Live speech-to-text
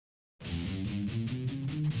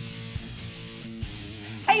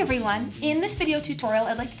Hi everyone! In this video tutorial,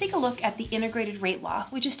 I'd like to take a look at the integrated rate law,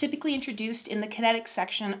 which is typically introduced in the kinetics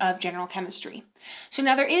section of general chemistry. So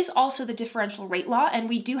now there is also the differential rate law, and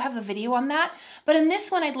we do have a video on that, but in this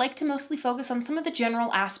one I'd like to mostly focus on some of the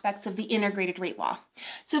general aspects of the integrated rate law.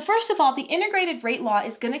 So first of all, the integrated rate law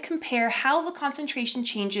is going to compare how the concentration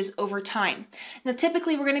changes over time. Now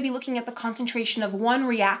typically we're going to be looking at the concentration of one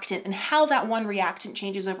reactant and how that one reactant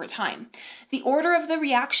changes over time. The order of the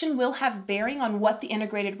reaction will have bearing on what the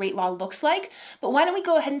integrated rate law looks like, but why don't we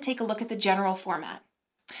go ahead and take a look at the general format.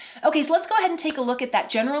 Okay, so let's go ahead and take a look at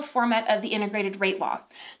that general format of the integrated rate law.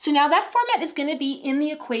 So now that format is going to be in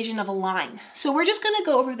the equation of a line. So we're just going to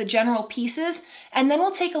go over the general pieces, and then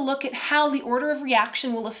we'll take a look at how the order of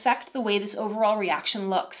reaction will affect the way this overall reaction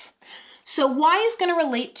looks. So Y is going to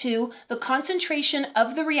relate to the concentration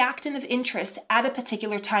of the reactant of interest at a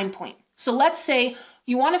particular time point. So let's say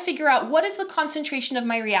you want to figure out what is the concentration of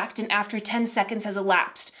my reactant after 10 seconds has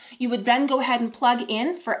elapsed. You would then go ahead and plug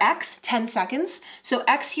in for X, 10 seconds. So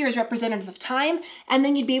X here is representative of time, and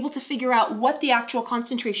then you'd be able to figure out what the actual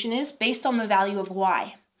concentration is based on the value of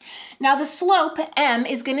Y. Now the slope, m,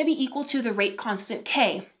 is going to be equal to the rate constant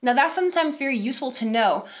k. Now that's sometimes very useful to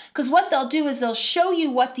know, because what they'll do is they'll show you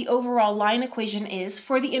what the overall line equation is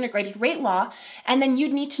for the integrated rate law, and then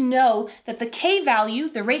you'd need to know that the k value,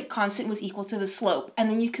 the rate constant, was equal to the slope, and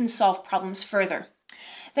then you can solve problems further.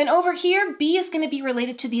 Then over here, B is going to be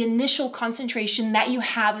related to the initial concentration that you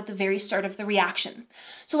have at the very start of the reaction.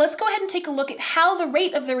 So let's go ahead and take a look at how the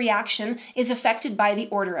rate of the reaction is affected by the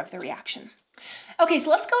order of the reaction. Okay,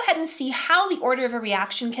 so let's go ahead and see how the order of a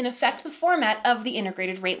reaction can affect the format of the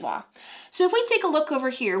integrated rate law. So if we take a look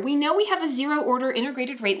over here, we know we have a zero order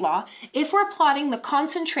integrated rate law if we're plotting the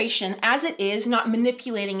concentration as it is, not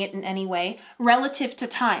manipulating it in any way, relative to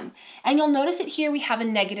time. And you'll notice that here we have a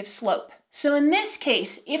negative slope. So in this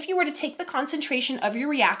case, if you were to take the concentration of your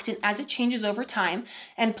reactant as it changes over time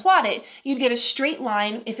and plot it, you'd get a straight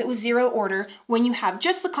line if it was zero order when you have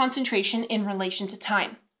just the concentration in relation to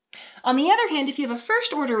time. On the other hand, if you have a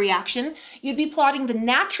first order reaction, you'd be plotting the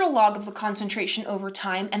natural log of the concentration over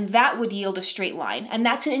time, and that would yield a straight line. And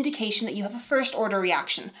that's an indication that you have a first order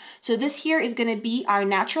reaction. So this here is going to be our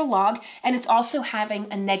natural log, and it's also having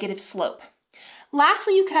a negative slope.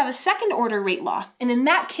 Lastly, you could have a second order rate law, and in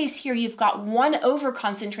that case here you've got 1 over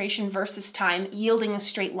concentration versus time yielding a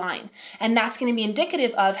straight line, and that's going to be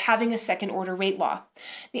indicative of having a second order rate law.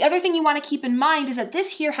 The other thing you want to keep in mind is that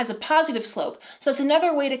this here has a positive slope, so it's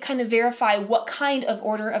another way to kind of verify what kind of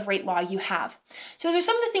order of rate law you have. So those are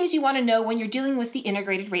some of the things you want to know when you're dealing with the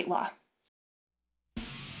integrated rate law.